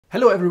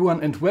Hello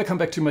everyone and welcome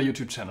back to my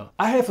YouTube channel.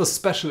 I have a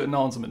special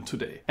announcement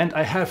today and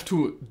I have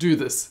to do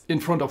this in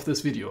front of this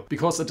video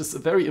because it is a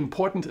very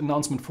important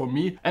announcement for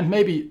me and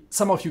maybe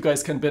some of you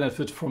guys can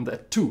benefit from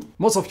that too.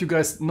 Most of you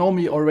guys know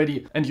me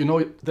already and you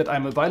know that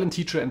I'm a violin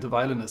teacher and a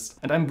violinist,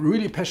 and I'm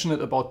really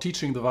passionate about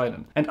teaching the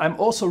violin, and I'm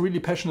also really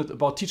passionate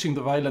about teaching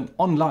the violin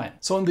online.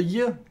 So in the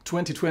year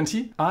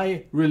 2020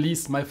 I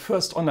released my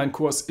first online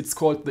course. It's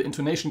called the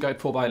Intonation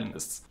Guide for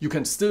Violinists. You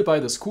can still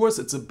buy this course,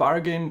 it's a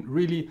bargain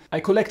really.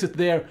 I collected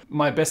there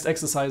my best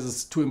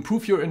exercises to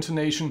improve your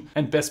intonation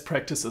and best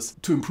practices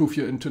to improve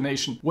your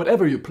intonation,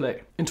 whatever you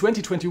play. In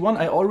 2021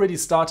 I already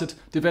started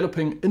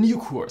developing a new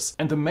course,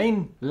 and the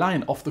main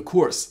line of the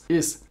course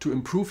is to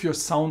improve your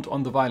sound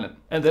on the violin.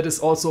 And that is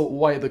also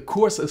why the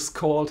course is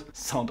called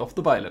Sound of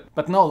the Violin.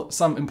 But now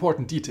some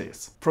important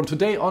details. From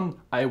today on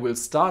I will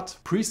start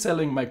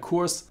pre-selling my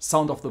course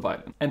Sound of the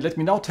Violin. And let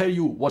me now tell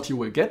you what you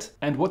will get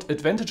and what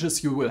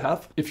advantages you will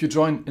have if you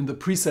join in the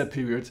pre-sale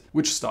period,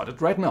 which started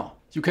right now.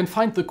 You can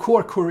find the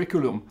core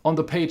curriculum on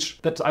the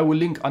page that I will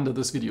link under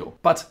this video.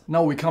 But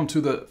now we come to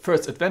the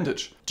first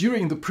advantage.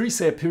 During the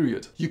pre-sale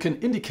period, you can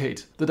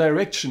indicate the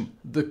direction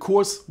the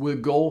course will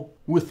go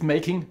with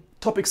making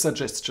topic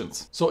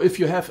suggestions. So if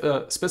you have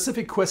a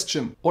specific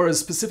question or a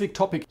specific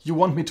topic you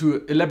want me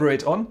to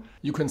elaborate on,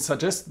 you can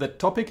suggest that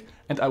topic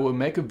and I will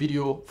make a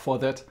video for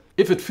that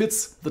if it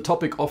fits the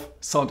topic of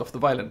Sound of the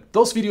Violin.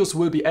 Those videos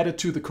will be added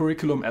to the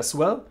curriculum as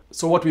well.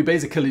 So what we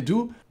basically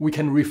do, we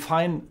can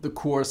refine the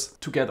course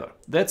together.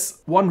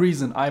 That's one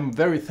reason I'm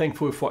very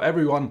thankful for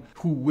everyone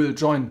who will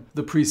join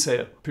the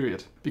pre-sale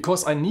period,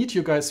 because I need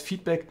you guys'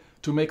 feedback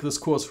to make this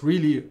course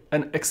really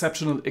an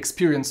exceptional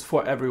experience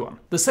for everyone.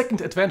 The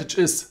second advantage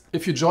is,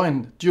 if you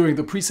join during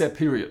the pre-sale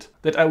period,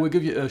 that I will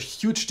give you a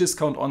huge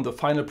discount on the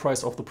final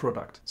price of the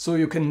product. So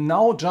you can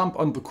now jump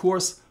on the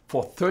course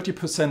for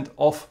 30%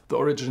 off the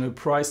original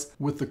price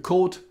with the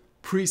code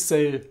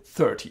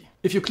PRESALE30.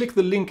 If you click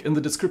the link in the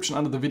description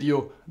under the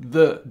video,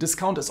 the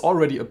discount is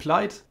already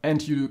applied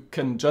and you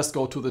can just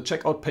go to the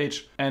checkout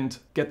page and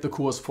get the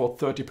course for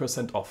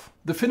 30% off.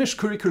 The finished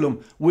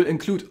curriculum will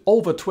include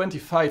over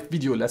 25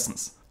 video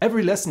lessons.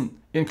 Every lesson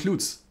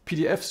includes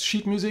PDFs,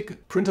 sheet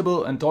music,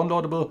 printable and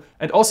downloadable,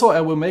 and also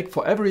I will make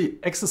for every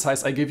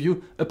exercise I give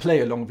you a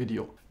play-along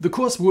video. The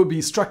course will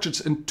be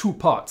structured in two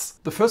parts.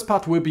 The first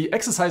part will be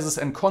exercises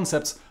and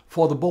concepts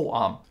for the bow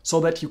arm, so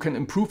that you can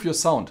improve your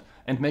sound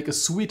and make a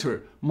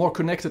sweeter, more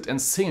connected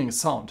and singing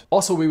sound.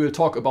 Also we will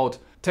talk about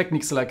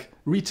techniques like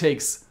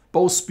retakes,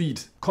 bow speed,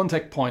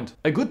 contact point.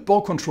 A good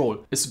bow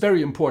control is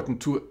very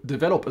important to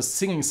develop a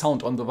singing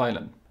sound on the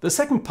violin. The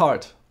second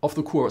part of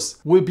the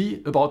course will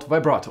be about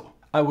vibrato.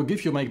 I will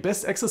give you my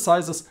best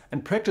exercises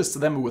and practice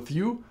them with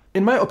you.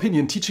 In my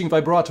opinion, teaching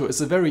vibrato is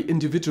a very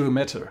individual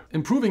matter.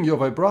 Improving your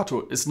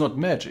vibrato is not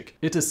magic.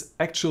 It is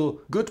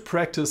actual good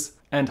practice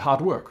and hard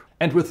work.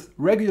 And with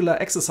regular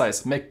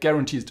exercise, make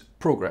guaranteed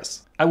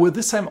progress. I will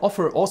this time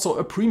offer also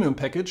a premium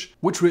package,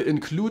 which will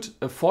include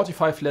a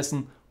 45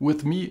 lesson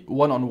with me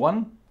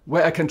one-on-one,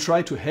 where I can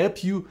try to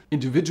help you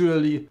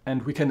individually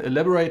and we can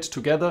elaborate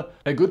together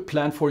a good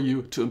plan for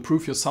you to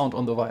improve your sound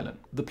on the violin.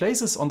 The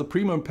places on the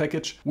premium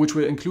package, which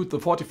will include the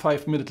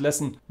 45-minute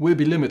lesson, will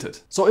be limited.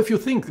 So if you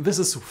think this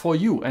is for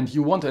you and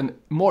you want a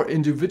more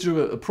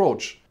individual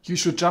approach, you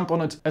should jump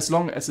on it as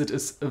long as it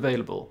is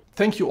available.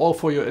 Thank you all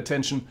for your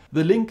attention.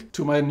 The link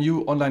to my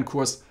new online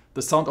course,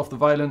 The Sound of the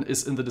Violin,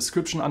 is in the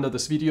description under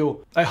this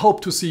video. I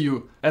hope to see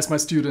you as my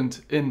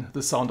student in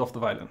The Sound of the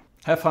Violin.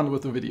 Have fun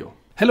with the video.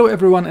 Hello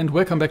everyone and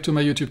welcome back to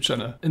my YouTube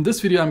channel. In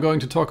this video I'm going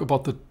to talk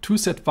about the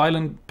Twoset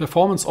violin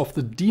performance of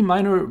the D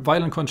minor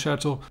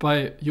Violin-Concerto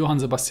by Johann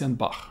Sebastian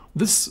Bach.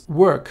 This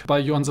work by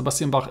Johann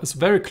Sebastian Bach is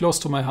very close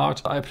to my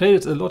heart. I played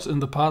it a lot in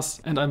the past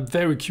and I'm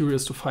very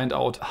curious to find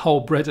out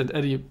how Brett and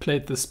Eddie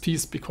played this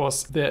piece,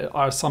 because there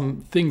are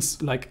some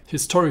things like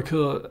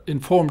historical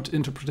informed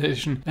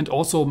interpretation and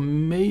also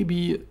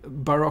maybe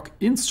Baroque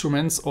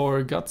instruments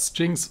or gut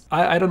strings.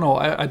 I don't know.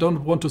 I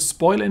don't want to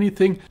spoil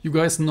anything. You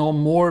guys know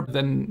more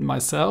than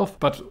myself,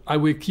 but I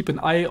will keep an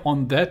eye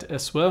on that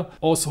as well.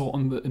 Also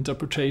on the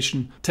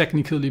interpretation,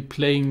 technically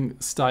playing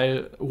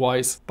style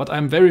wise, but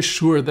I'm very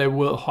sure they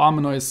will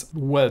harmonize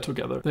well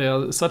together. They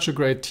are such a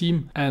great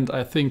team and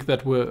I think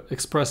that will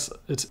express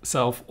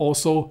itself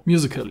also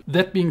musically.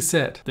 That being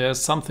said, there's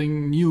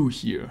something new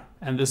here.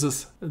 And this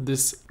is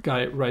this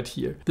guy right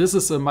here. This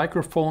is a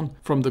microphone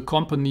from the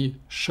company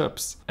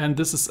Streuff. And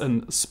this is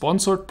a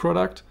sponsored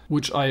product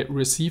which I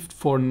received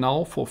for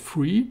now for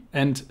free.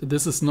 And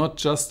this is not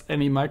just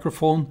any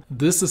microphone.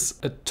 This is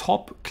a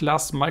top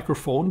class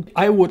microphone.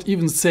 I would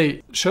even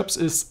say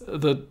Streuff is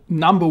the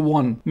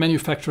 #1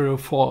 manufacturer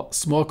for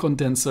small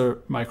condenser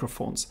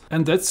microphones.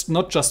 And that's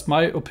not just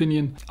my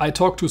opinion. I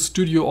talked to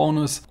studio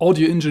owners,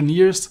 audio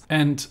engineers,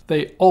 and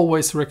they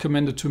always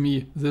recommended to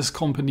me this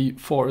company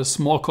for a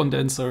small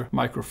condenser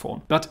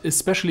microphone. But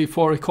especially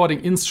for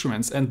recording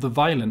instruments and the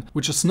violin,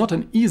 which is not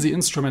an easy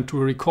instrument to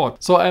record.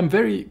 So I'm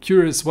very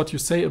curious what you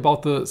say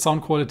about the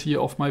sound quality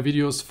of my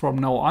videos from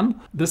now on.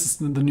 This is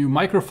the new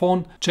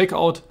microphone. Check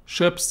out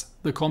Streuff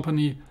the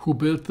company who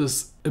built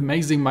this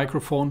amazing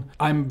microphone.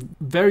 I'm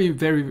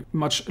very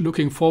much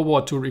looking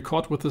forward to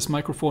record with this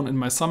microphone in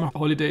my summer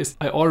holidays.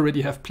 I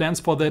already have plans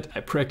for that.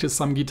 I practice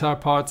some guitar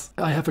parts.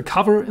 I have a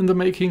cover in the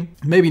making,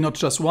 maybe not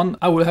just one.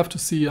 I will have to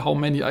see how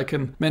many I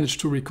can manage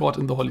to record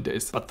in the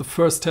holidays. But the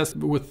first tests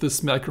with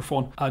this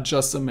microphone are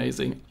just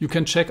amazing. You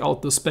can check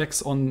out the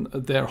specs on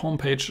their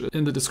homepage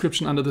in the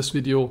description under this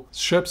video.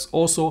 Streuff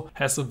also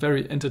has a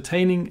very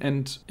entertaining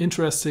and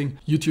interesting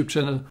YouTube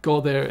channel.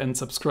 Go there and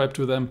subscribe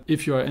to them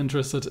if you are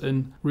interested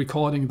in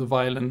recording the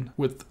violin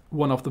with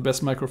one of the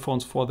best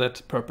microphones for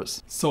that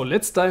purpose. So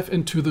let's dive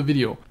into the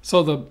video.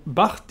 So the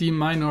Bach D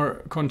minor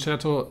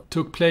concerto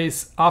took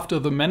place after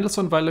the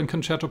Mendelssohn Violin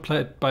Concerto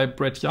played by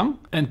Brett Young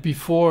and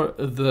before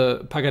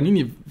the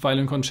Paganini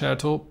Violin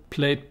Concerto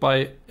played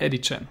by Eddie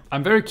Chen.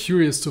 I'm very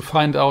curious to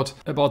find out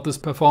about this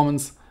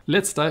performance.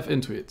 Let's dive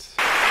into it.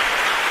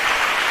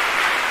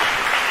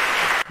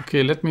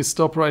 Okay, let me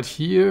stop right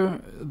here.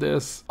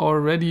 There's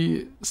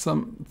already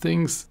some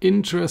things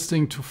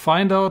interesting to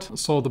find out.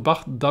 So the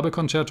Bach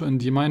Double-Concerto in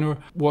D minor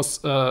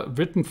was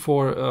written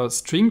for a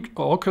string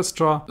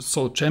orchestra,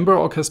 so chamber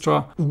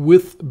orchestra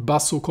with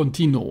basso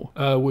continuo,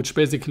 which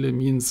basically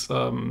means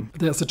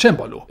there's a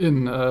cembalo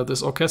in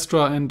this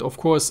orchestra, and of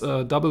course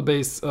a double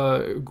bass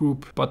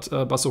group, but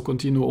basso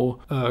continuo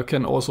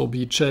can also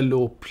be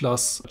cello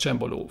plus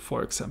cembalo,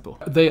 for example.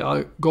 They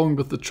are going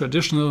with the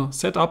traditional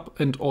setup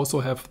and also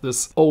have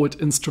this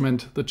old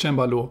instrument, the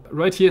cembalo.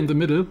 Right here in the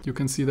middle, you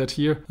can see that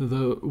here,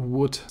 the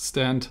wood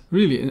stand.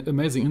 Really an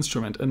amazing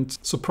instrument and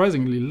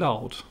surprisingly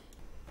loud.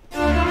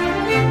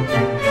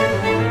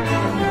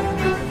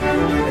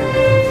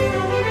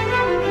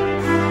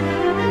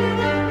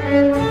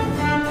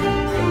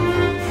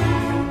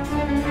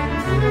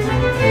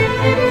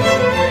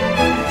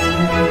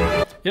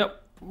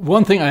 Yep.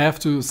 One thing I have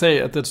to say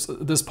at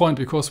this point,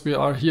 because we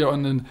are here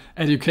on an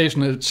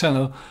educational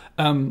channel,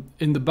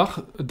 in the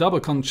Bach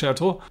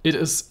Double-Concerto, it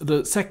is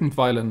the second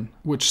violin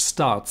which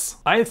starts.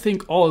 I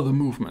think all the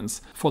movements.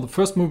 For the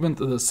first movement,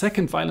 the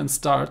second violin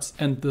starts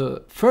and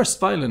the first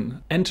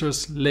violin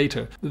enters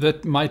later.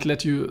 That might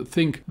let you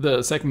think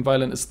the second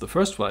violin is the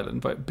first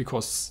violin,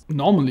 because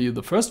normally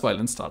the first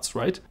violin starts,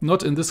 right?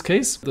 Not in this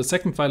case. The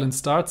second violin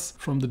starts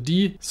from the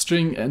D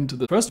string and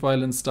the first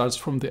violin starts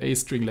from the A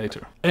string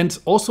later. And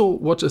also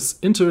what is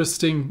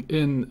interesting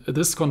in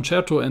this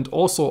concerto and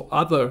also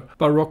other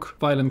Baroque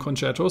violin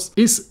concertos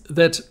is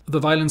that the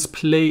violins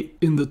play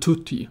in the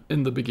tutti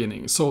in the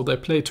beginning. So they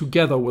play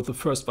together with the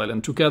first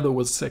violin, together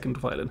with the second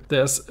violin.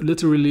 There's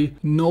literally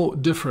no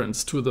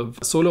difference to the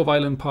solo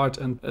violin part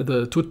and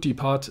the tutti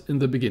part in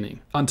the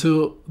beginning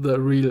until the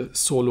real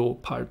solo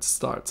part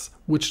starts,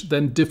 which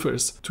then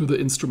differs to the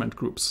instrument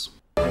groups.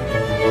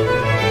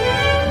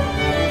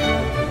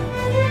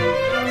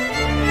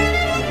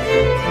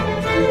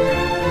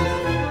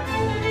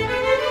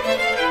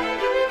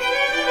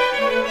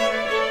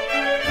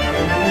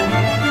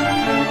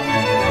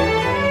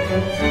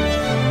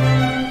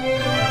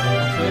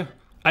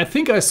 I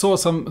think I saw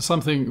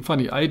something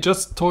funny. I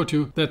just told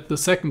you that the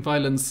second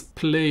violins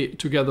play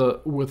together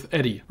with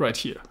Eddie right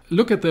here.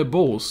 Look at their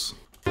bows.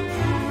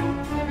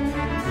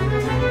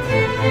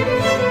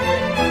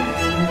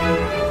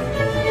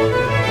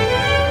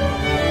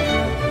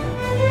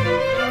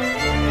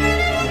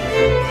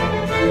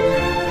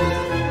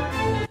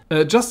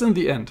 Just in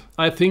the end,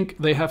 I think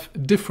they have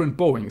different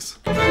bowings.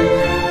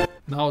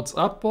 Now it's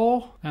up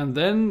bow, and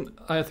then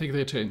I think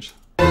they change.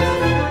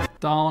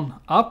 Down,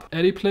 up,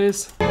 Eddie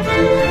plays.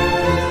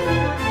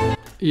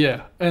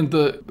 Yeah, and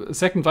the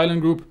second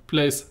violin group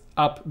plays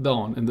up,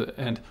 down in the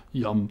end.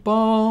 Yum,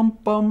 bum,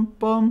 bum,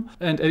 bum.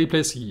 And Eddie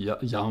plays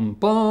yum,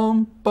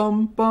 bum,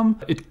 bum, bum.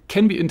 It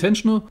can be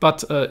intentional,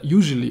 but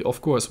usually,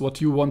 of course,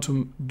 what you want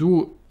to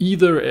do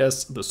either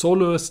as the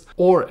soloist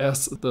or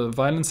as the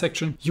violin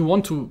section, you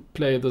want to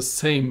play the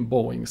same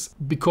bowings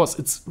because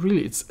it's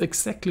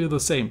exactly the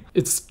same.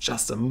 It's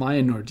just a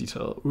minor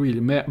detail, really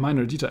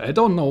minor detail. I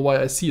don't know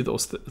why I see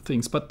those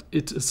things, but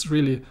it is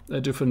really a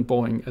different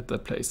bowing at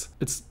that place.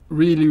 It's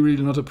really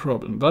not a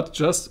problem, but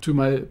just to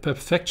my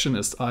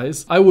perfectionist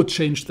eyes, I would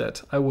change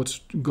that. I would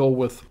go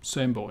with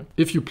same bowing.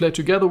 If you play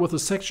together with a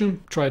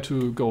section, try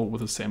to go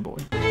with the same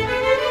bowing.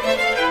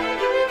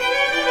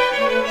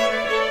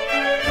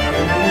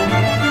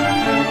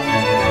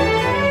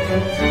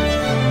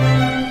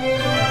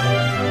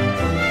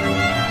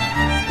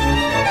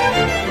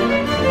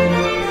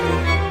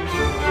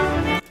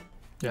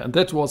 Yeah, and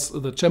that was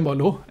the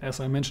cembalo, as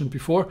I mentioned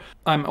before.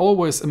 I'm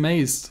always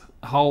amazed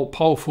how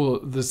powerful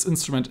this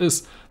instrument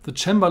is. The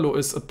cembalo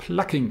is a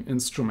plucking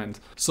instrument,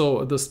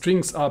 so the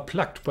strings are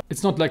plucked, but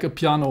it's not like a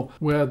piano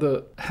where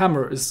the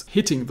hammer is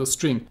hitting the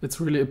string. It's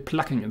really a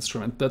plucking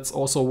instrument. That's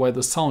also why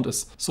the sound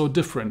is so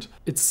different.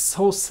 It's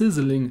so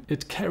sizzling,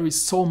 it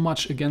carries so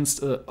much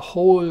against a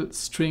whole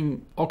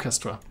string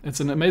orchestra.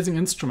 It's an amazing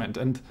instrument,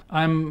 and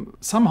I'm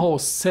somehow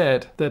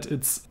sad that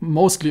it's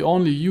mostly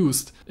only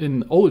used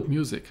in old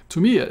music.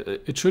 To me,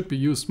 it should be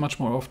used much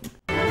more often.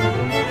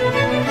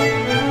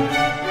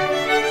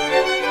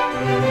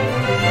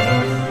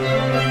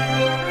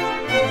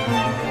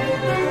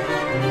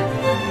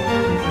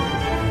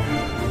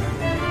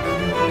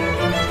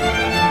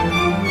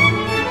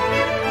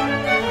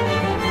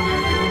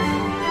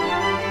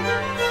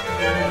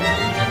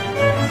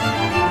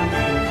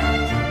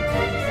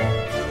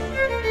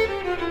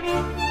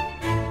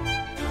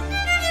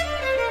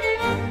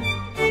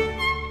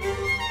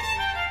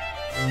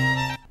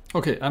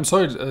 Okay, I'm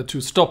sorry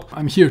to stop.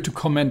 I'm here to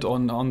comment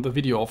on the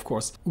video, of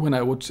course. When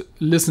I would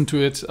listen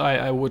to it,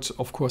 I would,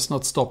 of course,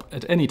 not stop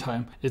at any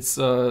time. It's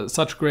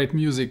such great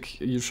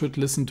music. You should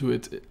listen to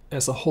it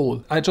as a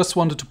whole. I just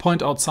wanted to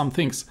point out some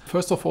things.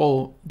 First of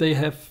all, they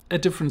have a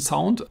different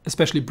sound.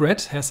 Especially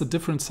Brett has a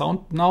different sound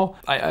now.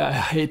 I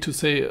hate to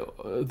say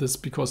this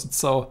because it's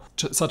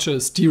such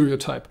a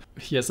stereotype.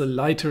 He has a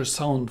lighter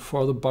sound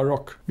for the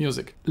Baroque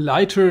music.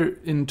 Lighter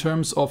in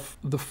terms of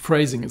the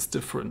phrasing is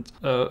different.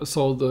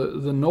 So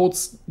the notes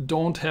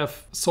don't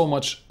have so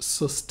much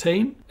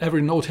sustain.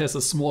 Every note has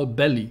a small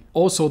belly.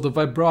 Also, the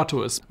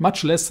vibrato is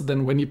much less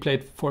than when he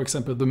played, for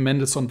example, the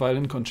Mendelssohn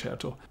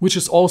Violin-Concerto, which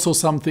is also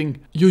something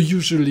you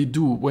usually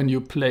do when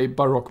you play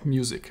Baroque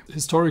music.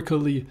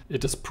 Historically,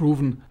 it is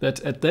proven that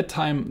at that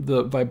time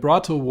the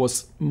vibrato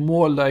was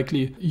more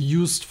likely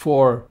used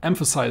for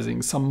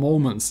emphasizing some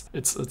moments.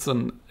 It's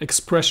an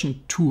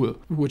expression tool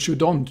which you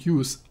don't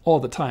use all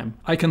the time.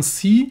 I can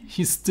see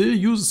he still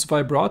uses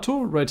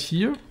vibrato right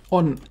here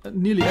on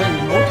nearly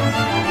every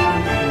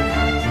note.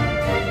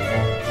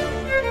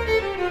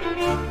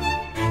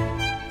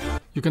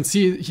 You can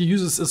see he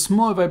uses a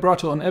small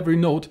vibrato on every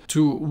note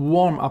to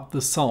warm up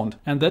the sound.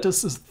 And that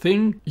is a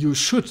thing you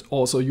should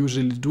also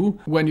usually do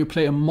when you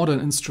play a modern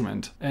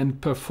instrument and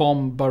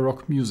perform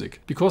Baroque music.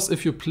 Because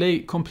if you play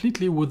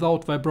completely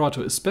without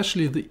vibrato,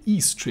 especially the E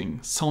string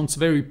sounds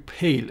very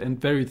pale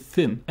and very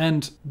thin.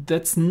 And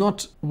that's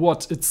not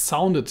what it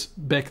sounded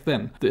back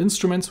then. The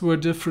instruments were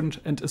different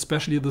and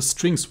especially the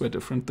strings were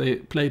different. They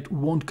played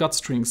wound gut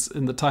strings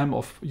in the time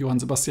of Johann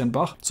Sebastian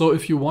Bach. So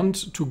if you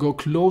want to go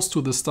close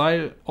to the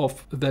style of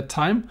that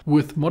time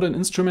with modern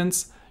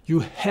instruments, you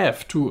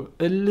have to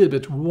a little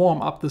bit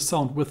warm up the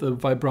sound with a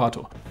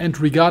vibrato. And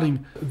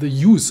regarding the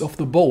use of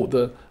the bow,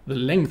 the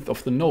length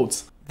of the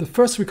notes, the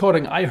first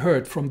recording I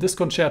heard from this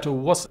concerto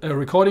was a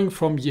recording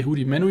from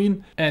Yehudi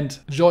Menuhin and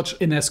George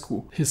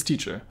Enescu, his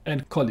teacher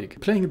and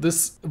colleague, playing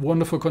this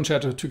wonderful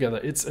concerto together.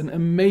 It's an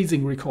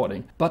amazing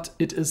recording, but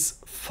it is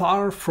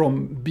far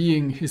from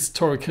being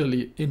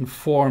historically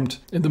informed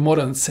in the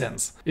modern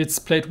sense. It's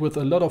played with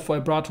a lot of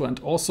vibrato and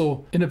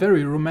also in a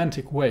very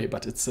romantic way,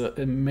 but it's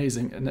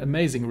an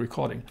amazing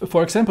recording.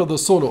 For example, the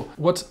solo.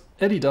 What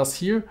Eddie does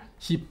here,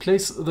 he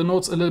plays the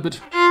notes a little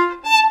bit.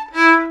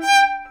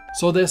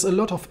 So there's a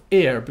lot of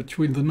air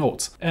between the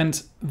notes,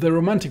 and the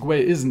romantic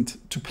way isn't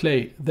to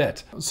play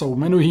that. So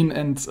Menuhin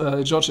and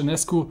George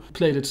Enescu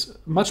played it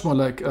much more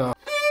like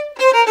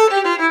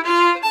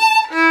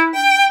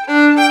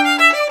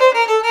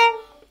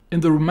in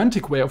the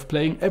romantic way of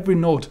playing, every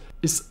note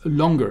is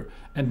longer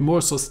and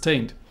more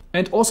sustained,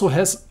 and also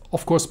has,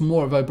 of course,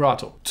 more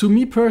vibrato. To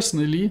me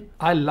personally,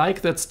 I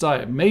like that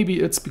style. Maybe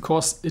it's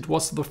because it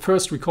was the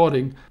first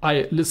recording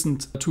I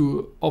listened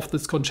to of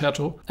this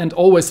concerto, and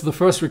always the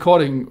first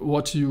recording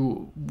what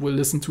you will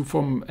listen to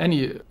from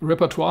any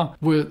repertoire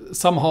will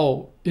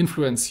somehow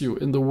influence you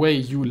in the way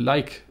you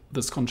like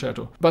this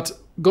concerto. But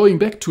going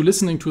back to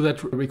listening to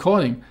that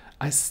recording,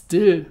 I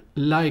still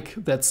like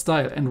that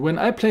style. And when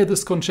I play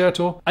this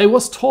concerto, I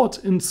was taught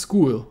in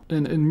school,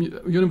 in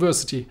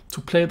university,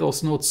 to play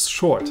those notes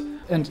short.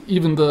 And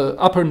even the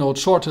upper note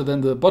shorter than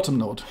the bottom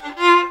note.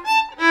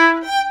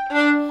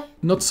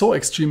 Not so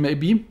extreme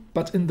maybe,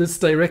 but in this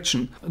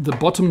direction. The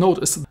bottom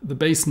note is the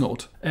bass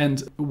note.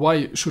 And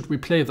why should we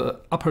play the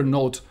upper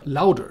note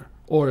louder?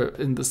 Or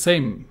in the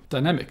same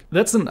dynamic?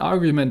 That's an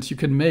argument you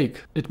can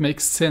make. It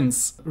makes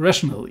sense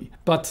rationally.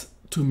 But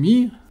to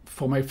me,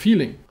 for my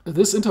feeling,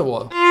 this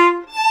interval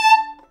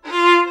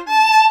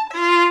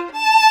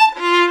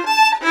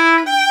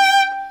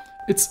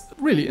it's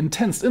really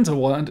intense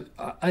interval, and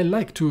I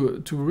like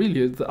to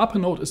really, the upper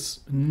note is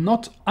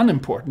not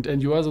unimportant,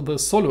 and you are the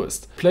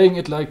soloist. Playing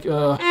it like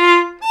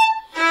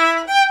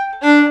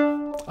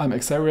I'm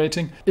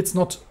exaggerating, it's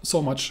not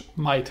so much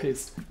my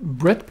taste.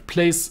 Brett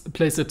plays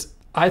it,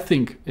 I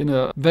think, in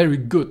a very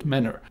good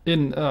manner,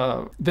 in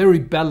a very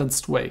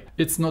balanced way.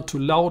 It's not too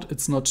loud,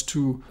 it's not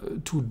too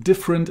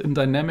different in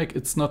dynamic,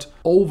 it's not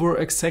over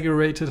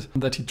exaggerated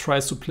that he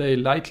tries to play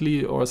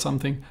lightly or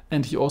something,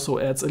 and he also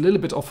adds a little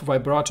bit of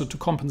vibrato to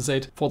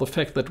compensate for the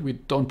fact that we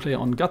don't play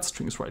on gut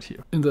strings right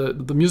here. In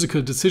the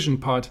musical decision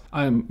part,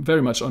 I am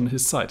very much on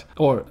his side,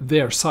 or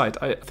their side.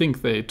 I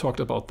think they talked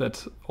about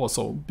that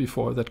also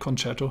before that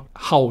concerto,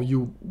 how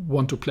you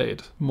want to play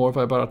it. More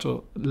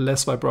vibrato,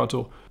 less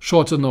vibrato,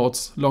 shorter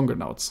notes, longer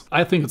notes.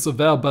 I think it's a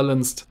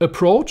well-balanced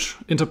approach,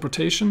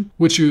 interpretation,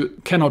 which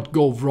you cannot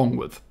go wrong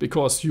with,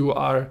 because you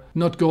are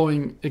not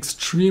going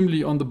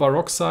extremely on the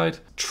Baroque side,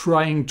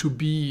 trying to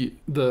be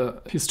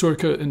the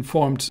historical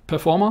informed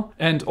performer,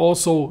 and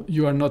also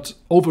you are not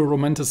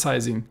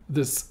over-romanticizing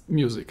this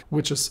music,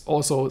 which is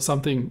also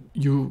something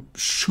you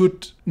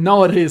should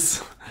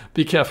nowadays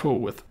be careful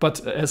with.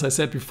 But as I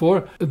said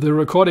before, the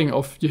recording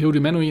of Yehudi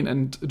Menuhin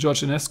and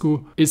George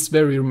Enescu is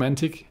very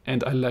romantic,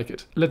 and I like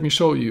it. Let me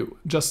show you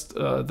just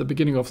the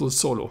beginning of the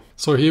solo.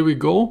 So here we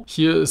go.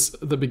 Here is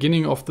the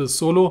beginning of the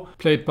solo,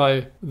 played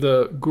by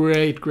the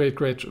great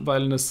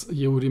violinist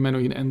Yehudi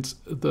Menuhin and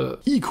the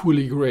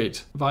equally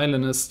great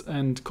violinist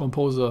and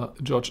composer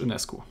George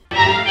Enescu.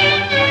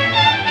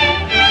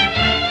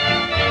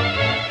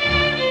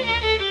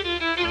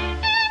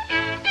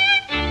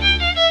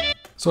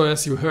 So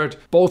as you heard,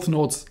 both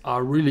notes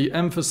are really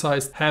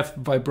emphasized, have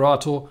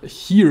vibrato,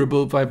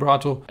 hearable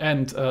vibrato,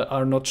 and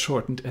are not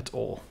shortened at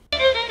all.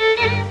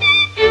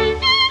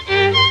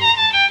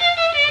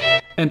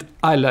 And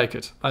I like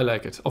it, I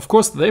like it. Of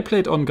course, they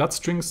played on gut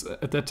strings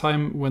at that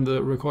time when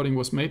the recording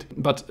was made,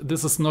 but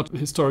this is not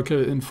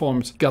historically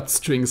informed gut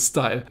string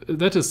style.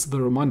 That is the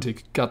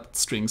romantic gut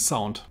string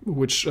sound,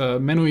 which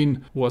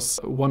Menuhin was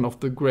one of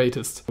the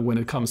greatest when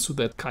it comes to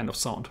that kind of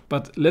sound.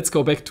 But let's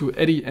go back to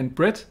Eddie and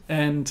Brett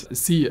and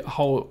see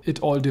how it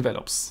all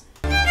develops.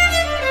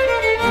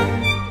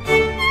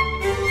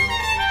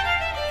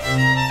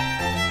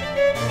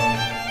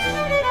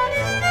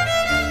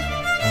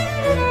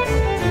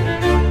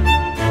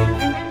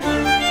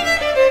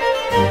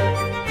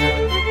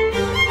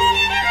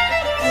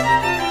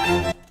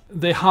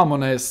 They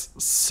harmonize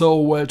so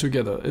well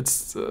together.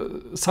 It's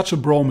such a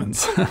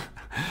bromance.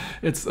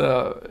 It's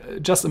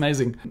just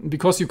amazing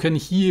because you can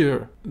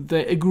hear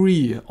they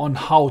agree on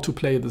how to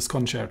play this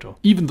concerto.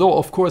 Even though,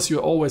 of course, you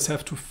always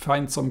have to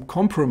find some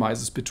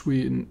compromises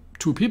between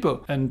two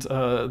people and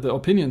the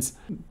opinions,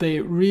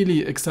 they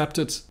really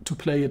accepted to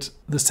play it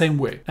the same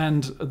way,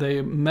 and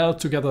they meld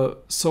together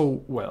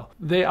so well.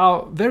 They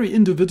are very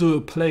individual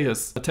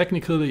players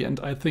technically, and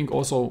I think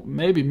also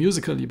maybe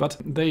musically, but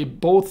they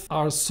both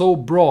are so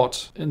broad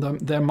in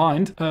their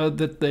mind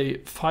that they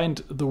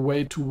find the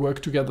way to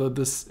work together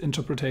this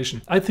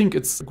interpretation. I think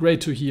it's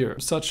great to hear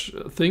such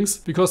things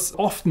because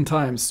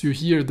oftentimes you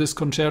hear this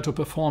concerto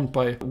performed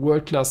by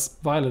world-class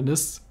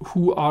violinists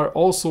who are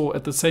also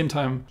at the same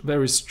time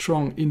very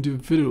strong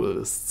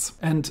individualists,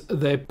 and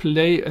they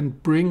play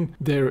and bring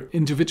their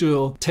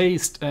individual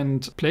taste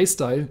and play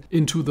style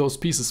into those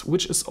pieces,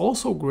 which is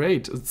also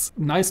great. It's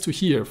nice to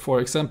hear.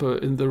 For example,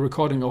 in the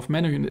recording of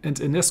Menuhin and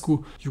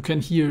Enescu, you can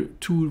hear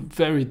two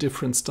very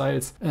different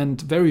styles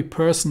and very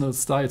personal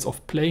styles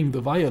of playing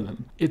the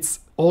violin. It's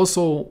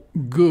also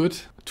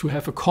good to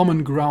have a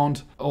common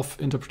ground of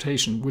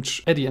interpretation,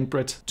 which Eddie and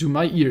Brett, to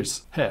my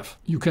ears, have.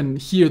 You can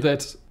hear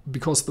that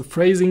because the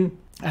phrasing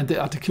and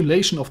the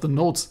articulation of the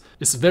notes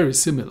is very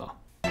similar.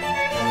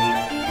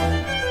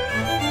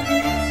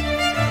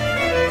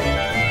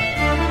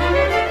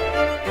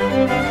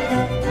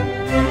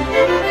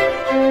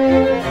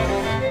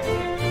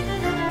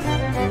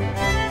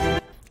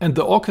 And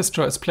the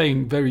orchestra is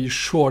playing very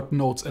short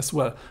notes as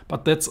well,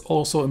 but that's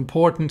also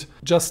important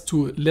just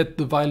to let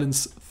the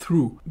violins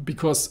through,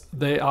 because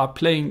they are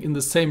playing in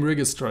the same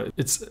register.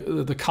 It's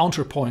the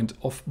counterpoint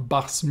of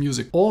Bach's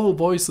music. All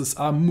voices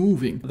are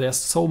moving. There's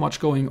so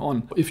much going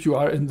on. If you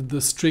are in the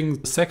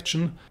string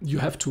section, you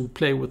have to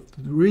play with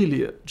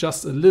really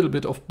just a little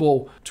bit of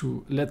bow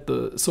to let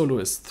the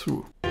soloist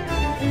through.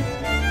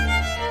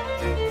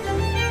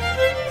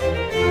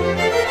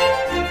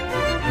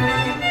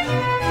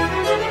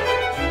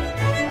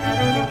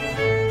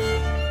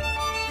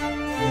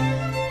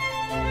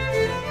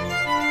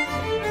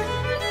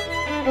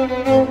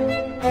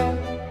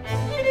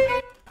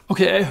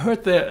 Okay, I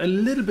heard there a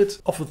little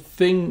bit of a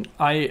thing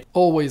I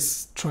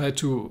always try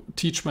to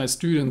teach my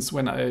students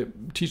when I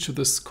teach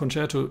this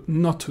concerto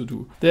not to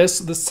do. There's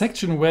the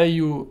section where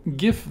you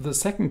give the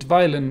second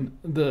violin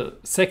the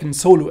second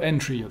solo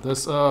entry.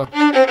 There's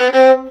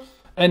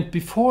and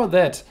before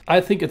that,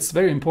 I think it's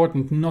very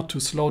important not to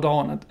slow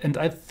down. And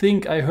I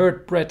think I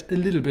heard Brett a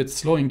little bit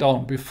slowing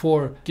down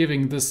before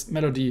giving this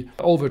melody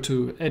over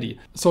to Eddie.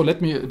 So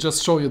let me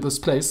just show you this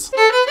place.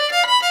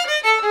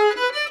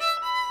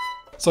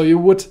 So you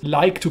would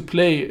like to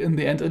play in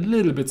the end a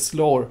little bit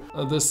slower,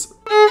 this,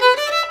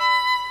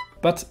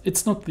 but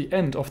it's not the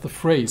end of the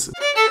phrase.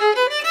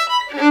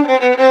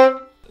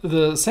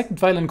 The second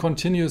violin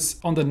continues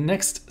on the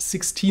next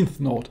 16th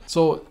note.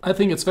 So I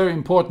think it's very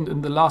important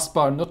in the last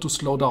bar not to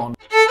slow down.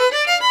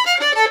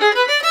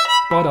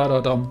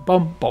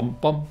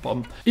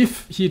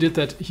 If he did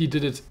that, he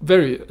did it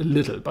very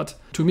little, but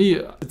to me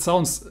it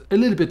sounds a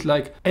little bit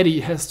like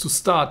Eddie has to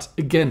start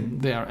again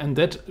there, and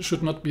that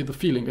should not be the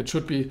feeling. It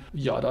should be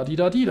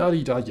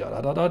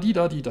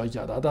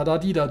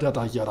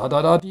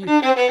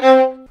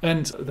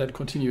and then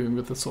continuing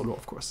with the solo,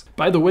 of course.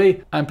 By the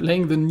way, I'm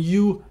playing the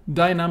new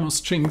dynamo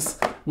strings,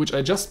 which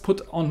I just put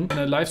on in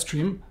a live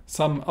stream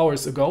some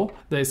hours ago.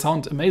 They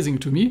sound amazing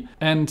to me.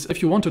 And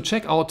if you want to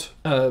check out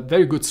a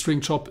very good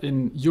string shop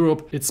in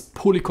Europe, it's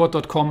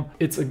polychord.com.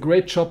 It's a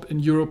great shop in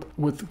Europe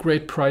with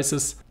great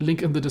prices.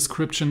 Link in the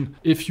description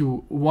if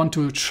you want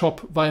to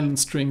shop violin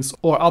strings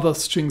or other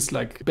strings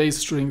like bass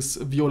strings,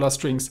 viola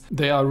strings.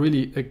 They are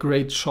really a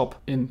great shop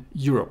in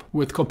Europe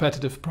with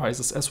competitive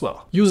prices as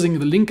well. Using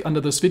the link under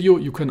this video,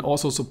 you can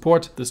also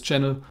support this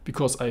channel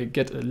because I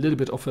get a little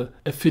bit of an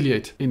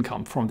affiliate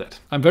income from that.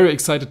 I'm very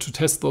excited to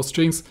test those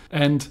strings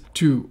and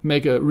to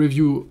make a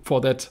review for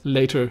that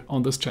later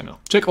on this channel.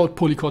 Check out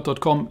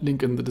polychord.com,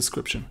 link in the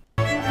description.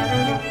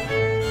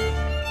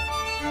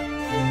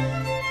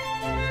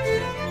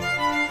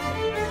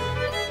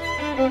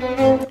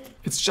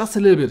 It's just a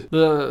little bit.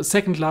 The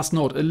second last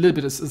note, a little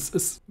bit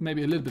is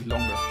maybe a little bit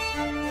longer.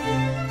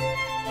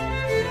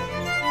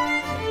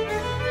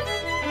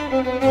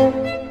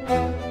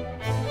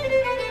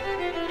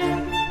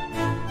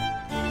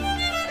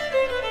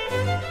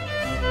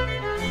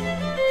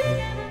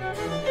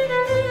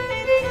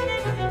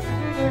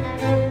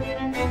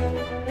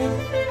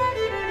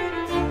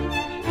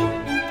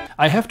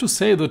 I have to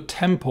say the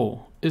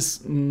tempo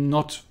is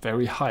not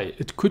very high.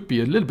 It could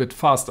be a little bit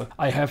faster.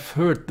 I have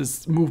heard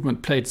this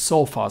movement played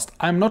so fast.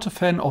 I'm not a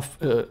fan of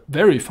a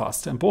very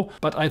fast tempo,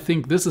 but I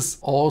think this is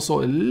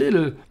also a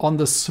little on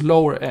the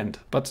slower end.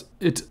 But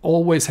it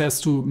always has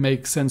to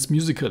make sense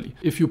musically.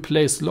 If you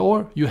play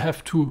slower, you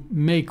have to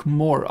make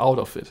more out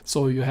of it.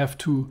 So you have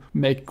to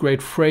make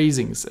great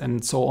phrasings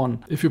and so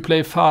on. If you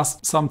play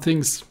fast, some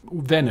things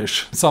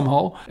vanish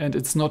somehow, and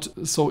it's not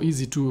so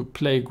easy to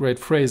play great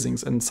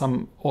phrasings, and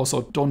some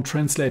also don't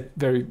translate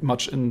very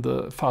much in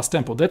the fast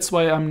tempo. That's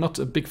why I'm not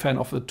a big fan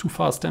of a too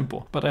fast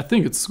tempo, but I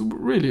think it's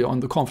really on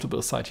the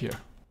comfortable side here.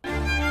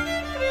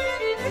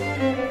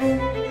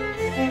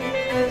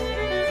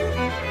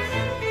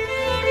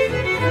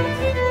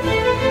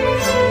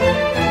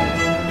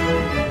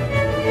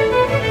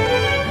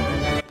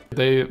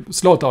 They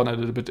slowed down a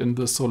little bit in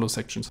the solo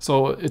sections,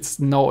 so it's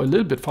now a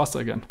little bit faster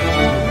again.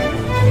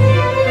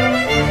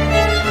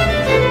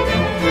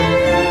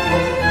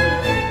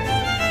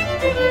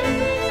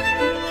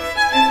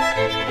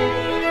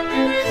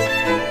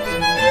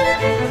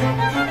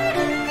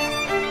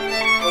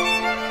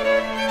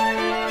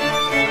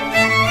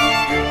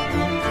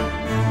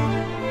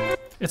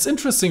 It's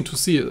interesting to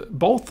see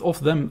both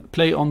of them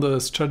play on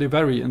the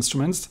Stradivari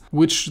instruments,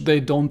 which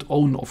they don't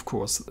own, of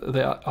course.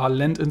 There are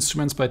lent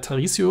instruments by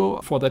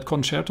Tarisio for that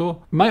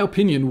concerto. My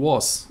opinion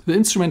was the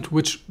instrument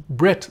which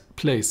Brett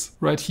plays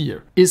right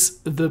here is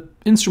the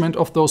instrument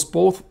of those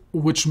both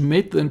which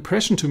made the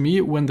impression to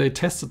me when they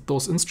tested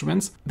those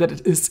instruments that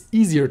it is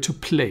easier to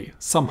play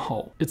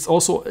somehow. It's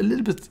also a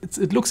little bit,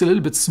 it looks a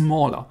little bit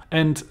smaller,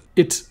 and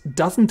it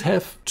doesn't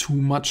have too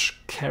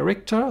much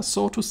character,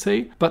 so to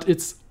say, but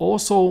it's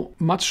also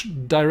much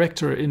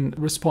directer in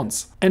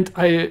response. And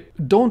I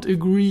don't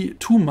agree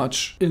too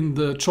much in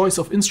the choice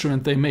of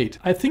instrument they made.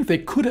 I think they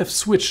could have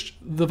switched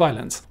the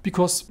violins,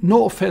 because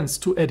no offense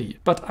to Eddie,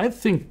 but I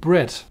think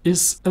Brett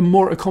is a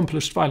more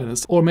accomplished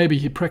violinist, or maybe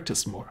he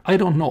practiced more. I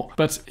don't know,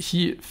 but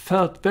he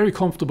felt very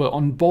comfortable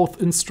on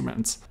both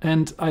instruments.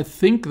 And I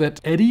think that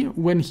Eddie,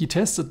 when he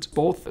tested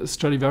both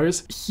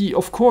Stradivarius, he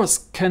of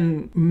course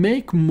can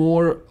make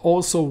more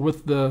also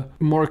with the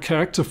more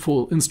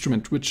characterful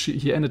instrument which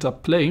he ended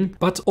up playing.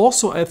 But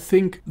also I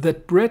think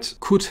that Brett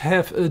could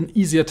have an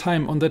easier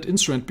time on that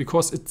instrument,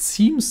 because it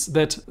seems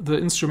that the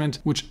instrument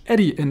which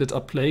Eddie ended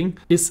up playing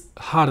is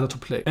harder to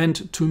play.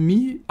 And to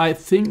me, I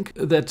think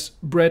that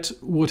Brett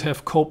would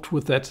have coped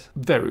with that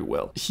very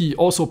well. He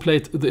also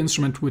played the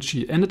instrument which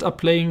he ended up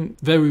playing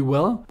very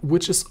well,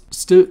 which is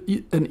still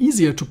an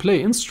easier to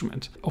play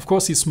instrument. Of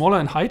course, he's smaller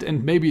in height,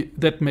 and maybe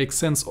that makes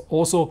sense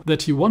also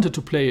that he wanted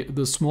to play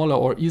the smaller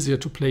or easier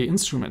to play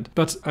instrument.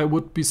 But I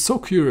would be so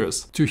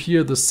curious to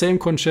hear the same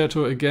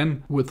concerto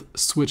again with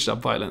switched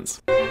up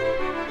violins.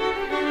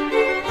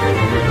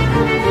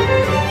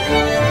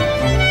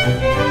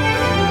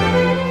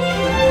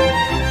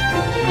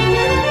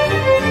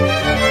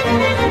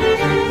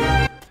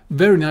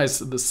 Very nice,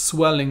 the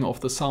swelling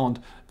of the sound,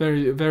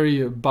 very,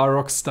 very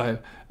Baroque style.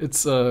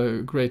 It's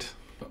great.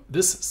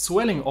 This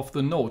swelling of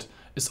the note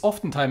is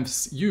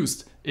oftentimes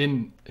used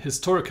in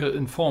historical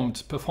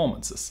informed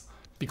performances,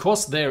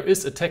 because there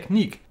is a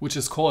technique which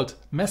is called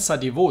messa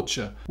di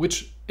voce,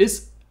 which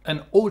is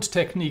an old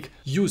technique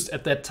used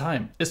at that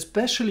time,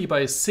 especially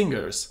by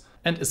singers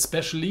and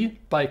especially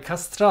by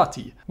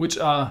castrati, which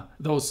are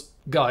those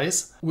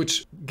guys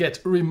which get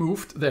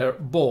removed their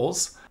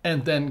balls,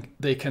 and then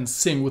they can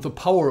sing with the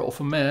power of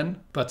a man,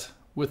 but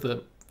with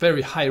a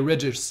very high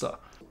register,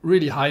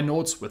 really high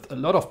notes with a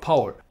lot of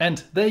power.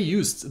 And they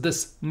used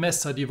this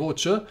messa di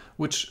voce,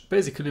 which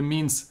basically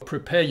means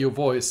prepare your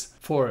voice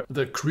for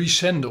the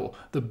crescendo,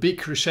 the big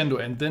crescendo,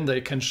 and then they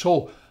can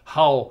show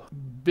how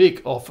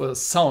big of a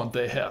sound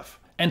they have.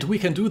 And we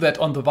can do that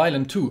on the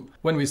violin too.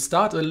 When we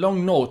start a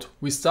long note,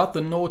 we start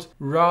the note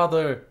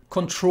rather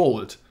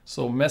controlled,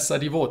 so messa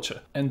di voce.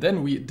 And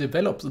then we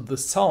develop the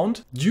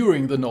sound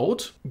during the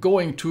note,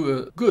 going to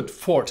a good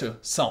forte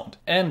sound.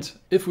 And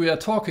if we are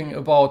talking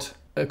about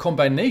a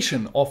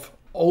combination of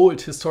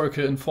old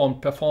historical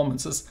informed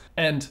performances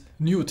and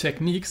new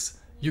techniques,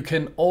 you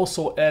can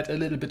also add a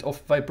little bit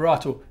of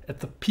vibrato at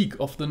the peak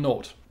of the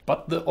note.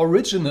 But the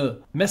original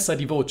messa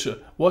di voce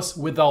was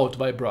without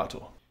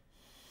vibrato.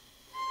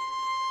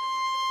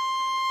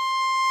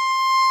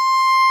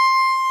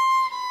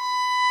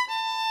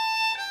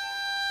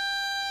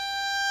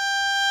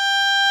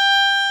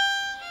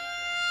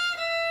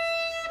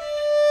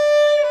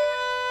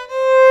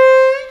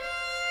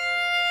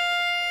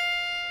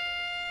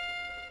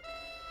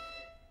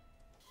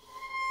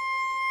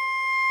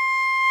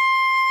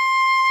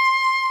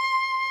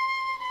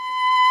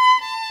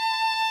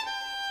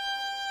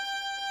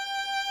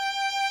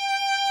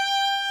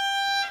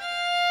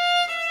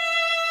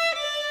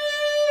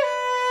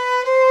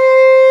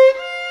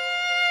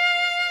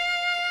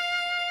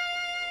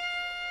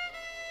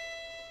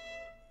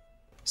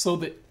 So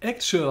the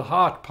actual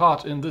hard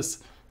part in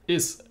this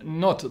is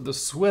not the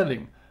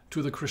swelling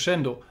to the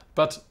crescendo,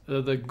 but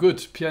the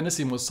good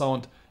pianissimo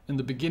sound in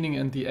the beginning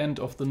and the end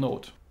of the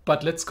note.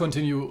 But let's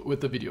continue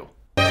with the video.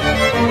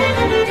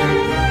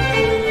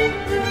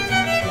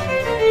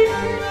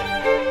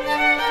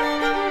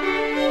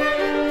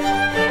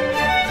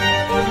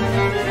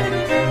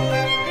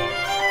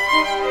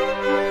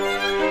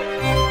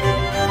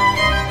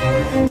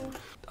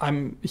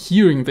 I'm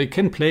hearing they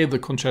can play the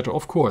concerto,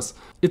 of course.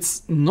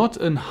 It's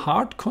not a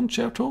hard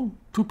concerto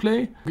to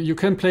play. You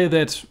can play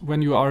that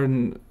when you are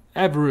an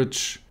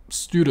average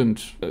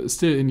student,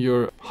 still in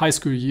your high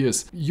school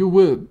years. You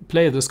will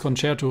play this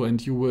concerto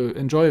and you will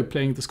enjoy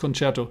playing this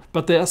concerto.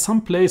 But there are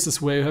some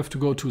places where you have to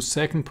go to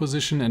second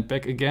position and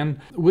back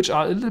again, which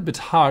are a little bit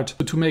hard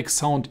to make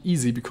sound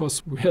easy,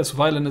 because we as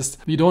violinists,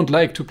 we don't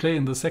like to play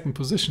in the second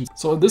position.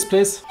 So in this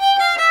place,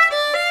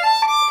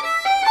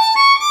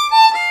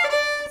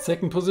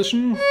 second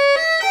position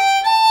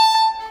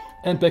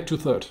and back to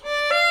third.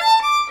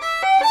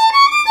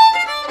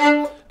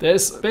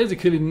 There's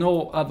basically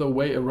no other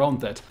way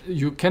around that.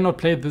 You cannot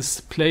play this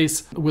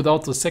place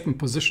without the second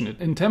position.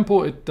 In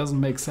tempo, it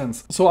doesn't make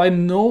sense. So I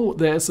know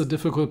there's a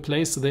difficult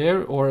place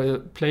there, or a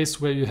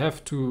place where you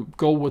have to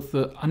go with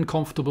the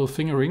uncomfortable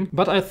fingering,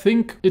 but I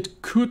think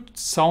it could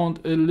sound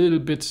a little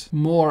bit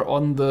more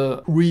on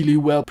the really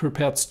well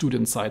prepared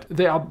student side.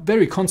 They are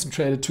very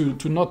concentrated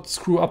to not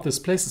screw up these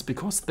places,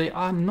 because they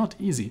are not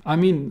easy. I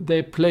mean,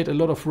 they played a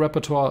lot of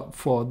repertoire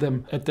for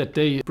them at that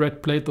day.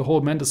 Brett played the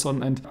whole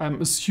Mendelssohn, and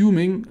I'm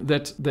assuming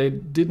that they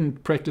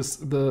didn't practice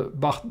the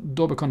Bach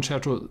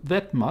Double-Concerto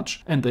that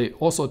much, and they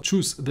also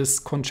choose this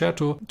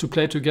concerto to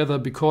play together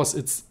because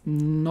it's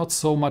not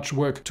so much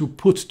work to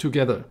put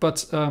together.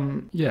 But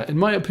yeah, in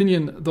my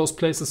opinion, those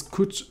places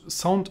could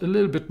sound a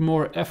little bit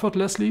more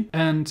effortlessly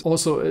and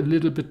also a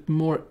little bit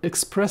more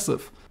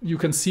expressive. You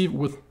can see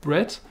with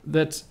Brett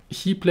that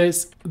he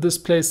plays this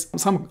place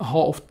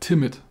somehow of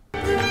timid.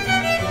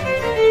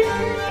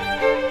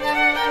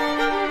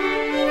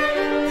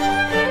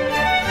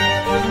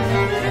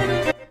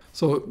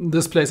 So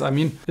this place, I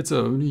mean, it's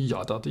a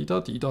ya da di da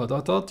di da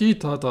da da di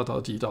da da da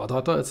di da da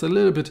da. It's a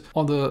little bit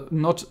on the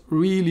not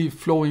really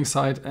flowing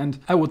side, and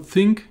I would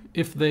think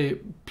if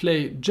they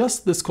play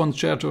just this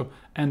concerto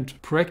and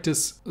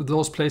practice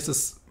those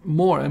places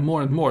more and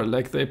more and more,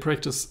 like they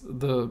practice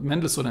the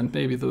Mendelssohn and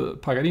maybe the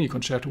Paganini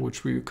concerto,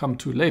 which we come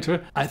to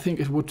later, I think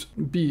it would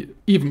be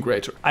even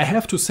greater. I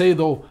have to say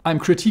though, I'm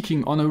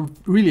critiquing on a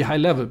really high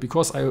level,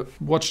 because I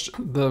watched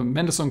the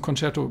Mendelssohn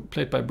concerto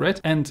played by Brett,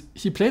 and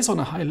he plays on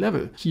a high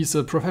level. He's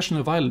a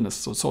professional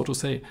violinist, so to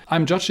say.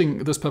 I'm judging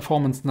this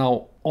performance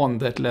now on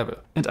that level.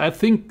 And I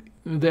think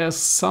there's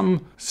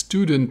some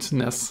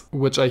studentness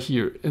which I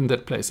hear in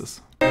that places.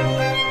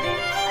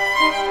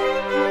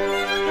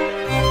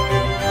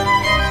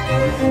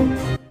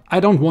 I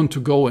don't want to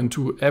go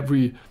into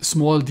every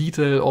small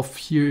detail of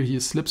here he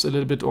slips a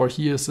little bit or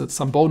here's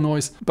some bow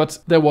noise, but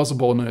there was a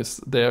bow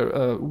noise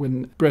there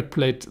when Brett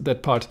played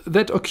that part.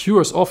 That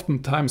occurs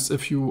oftentimes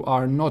if you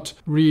are not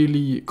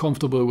really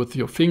comfortable with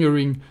your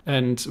fingering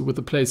and with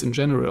the plays in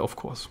general, of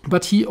course.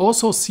 But he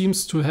also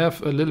seems to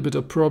have a little bit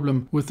of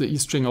problem with the E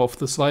string of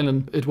this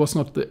violin. It was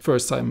not the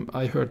first time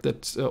I heard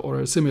that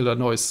or a similar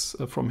noise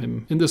from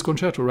him in this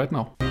concerto right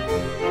now.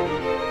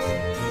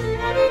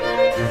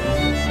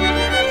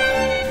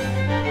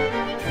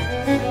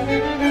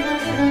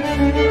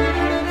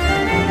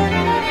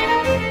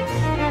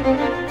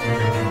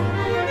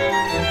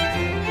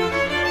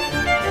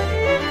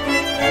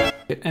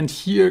 And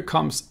here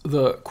comes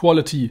the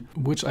quality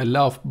which I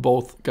love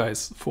both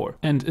guys for.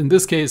 And in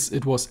this case,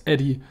 it was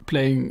Eddie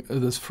playing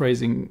this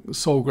phrasing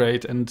so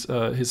great, and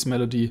his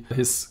melody,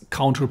 his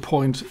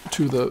counterpoint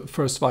to the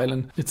first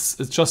violin. It's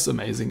just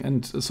amazing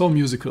and so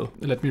musical.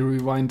 Let me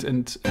rewind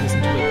and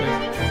listen to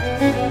that.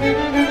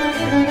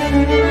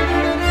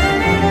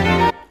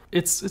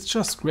 It's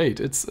just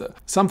great. It's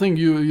something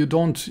you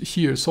don't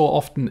hear so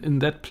often in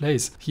that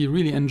place. He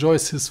really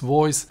enjoys his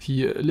voice.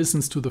 He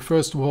listens to the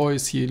first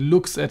voice. He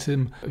looks at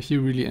him. He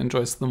really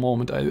enjoys the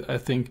moment, I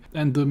think.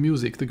 And the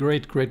music, the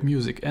great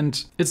music.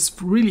 And it's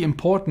really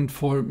important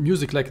for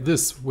music like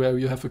this, where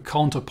you have a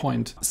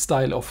counterpoint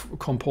style of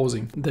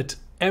composing, that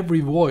every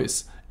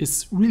voice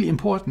is really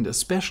important,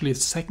 especially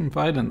second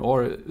violin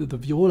or the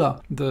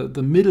viola,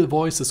 the middle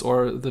voices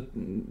or the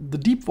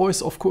deep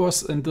voice, of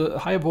course, and the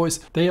high voice,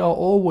 they are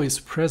always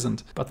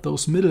present. But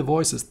those middle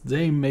voices,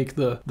 they make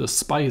the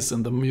spice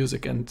in the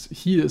music, and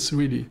he is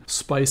really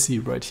spicy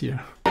right here.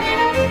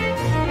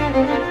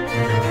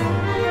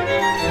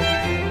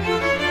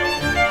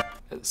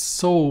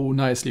 So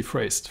nicely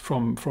phrased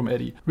from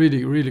Eddie.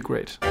 Really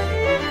great.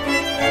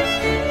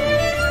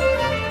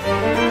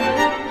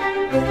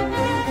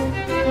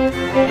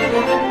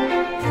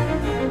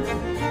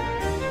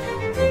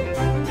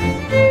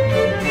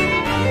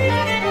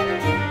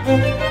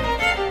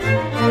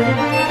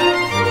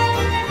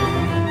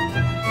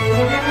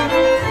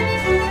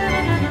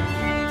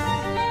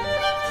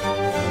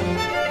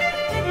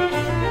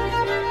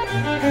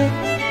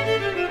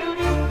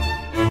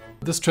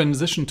 This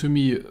transition to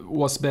me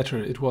was better.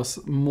 It was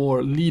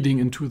more leading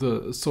into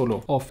the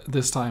solo of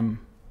this time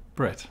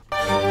Brett.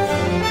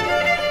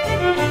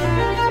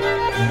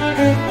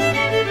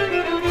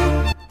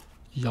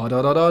 Ya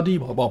da da da di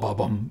ba ba ba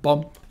bum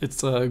bum.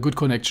 It's a good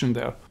connection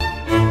there.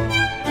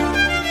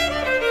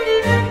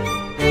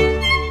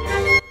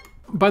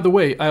 By the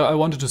way, I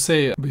wanted to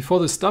say, before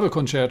this double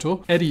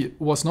concerto, Eddie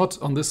was not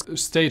on this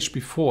stage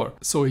before,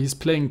 so he's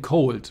playing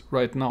cold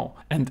right now.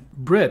 And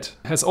Brett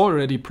has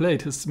already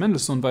played his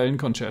Mendelssohn Violin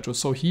Concerto,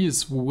 so he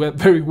is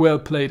very well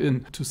played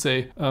in, to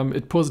say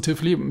it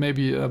positively,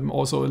 maybe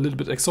also a little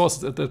bit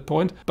exhausted at that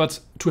point. But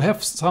to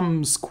have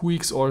some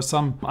squeaks or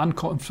some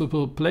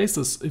uncomfortable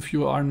places if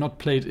you are not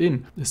played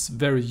in is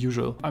very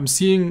usual. I'm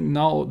seeing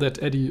now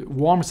that Eddie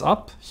warms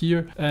up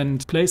here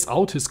and plays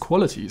out his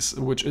qualities,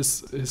 which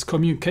is his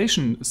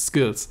communication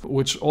skills,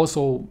 which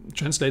also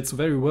translates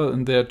very well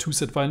in their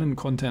Twoset violin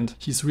content.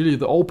 He's really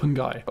the open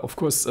guy. Of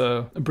course,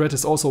 Brett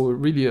is also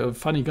really a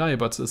funny guy,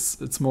 but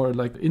it's more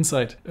like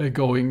inside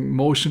going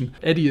motion.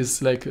 Eddie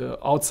is like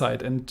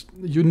outside, and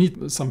you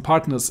need some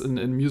partners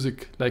in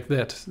music like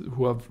that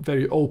who are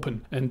very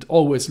open and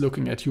always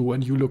looking at you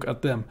when you look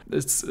at them.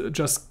 It's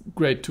just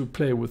great to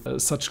play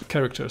with such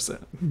characters,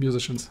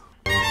 musicians.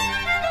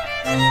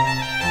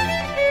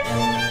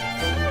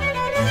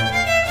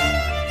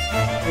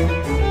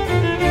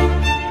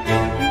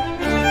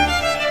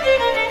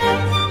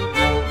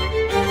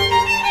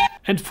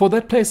 And for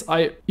that place,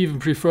 I even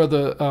prefer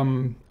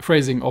the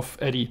phrasing of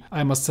Eddie,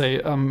 I must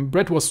say.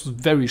 Brett was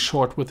very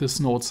short with his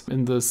notes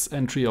in this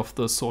entry of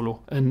the solo,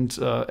 and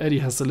Eddie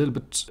has a little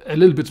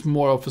bit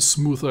more of a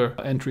smoother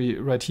entry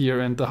right here,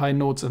 and the high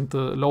notes and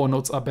the lower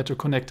notes are better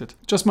connected.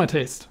 Just my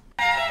taste.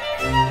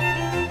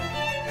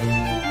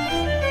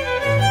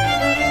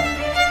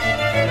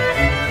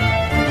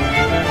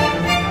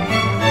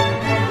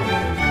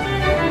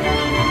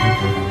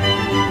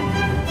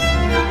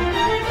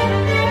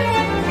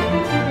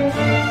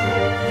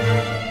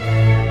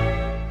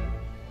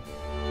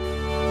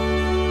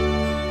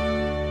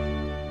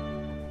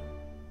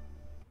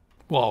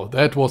 Wow,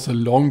 that was a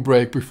long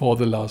break before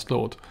the last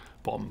note.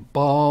 Bom,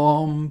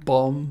 bom,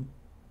 bom.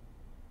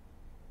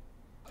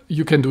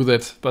 You can do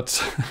that,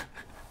 but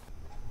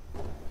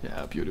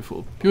yeah,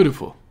 beautiful,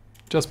 beautiful,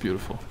 just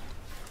beautiful.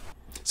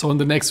 So in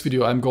the next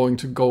video, I'm going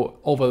to go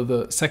over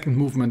the second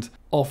movement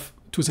of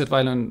Twoset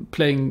violin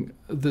playing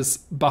this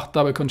Bach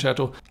double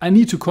concerto. I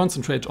need to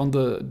concentrate on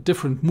the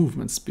different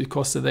movements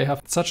because they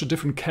have such a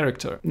different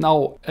character.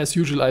 Now, as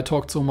usual, I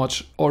talked so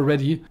much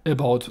already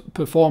about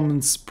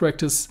performance,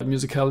 practice,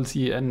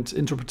 musicality and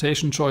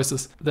interpretation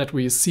choices that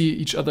we see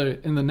each other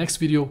in the next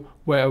video,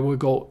 where I will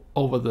go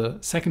over the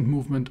second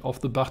movement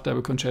of the Bach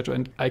double concerto,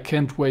 and I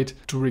can't wait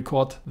to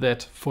record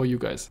that for you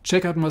guys.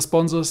 Check out my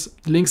sponsors,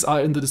 links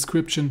are in the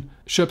description.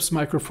 Schoeps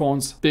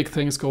Microphones, big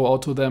thanks go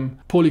out to them.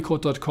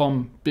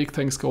 Polycode.com, big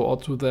thanks go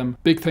out to them.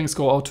 Big thanks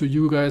go out to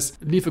you guys.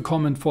 Leave a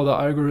comment for the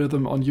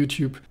algorithm on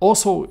YouTube.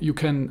 Also, you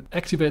can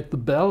activate the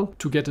bell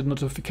to get a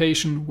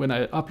notification when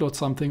I upload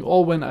something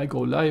or when I go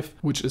live,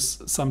 which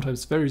is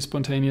sometimes very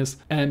spontaneous,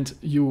 and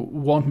you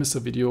won't miss a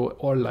video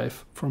or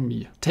live from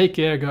me. Take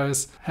care,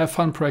 guys. Have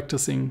fun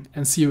practicing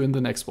and see you in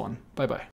the next one. Bye bye.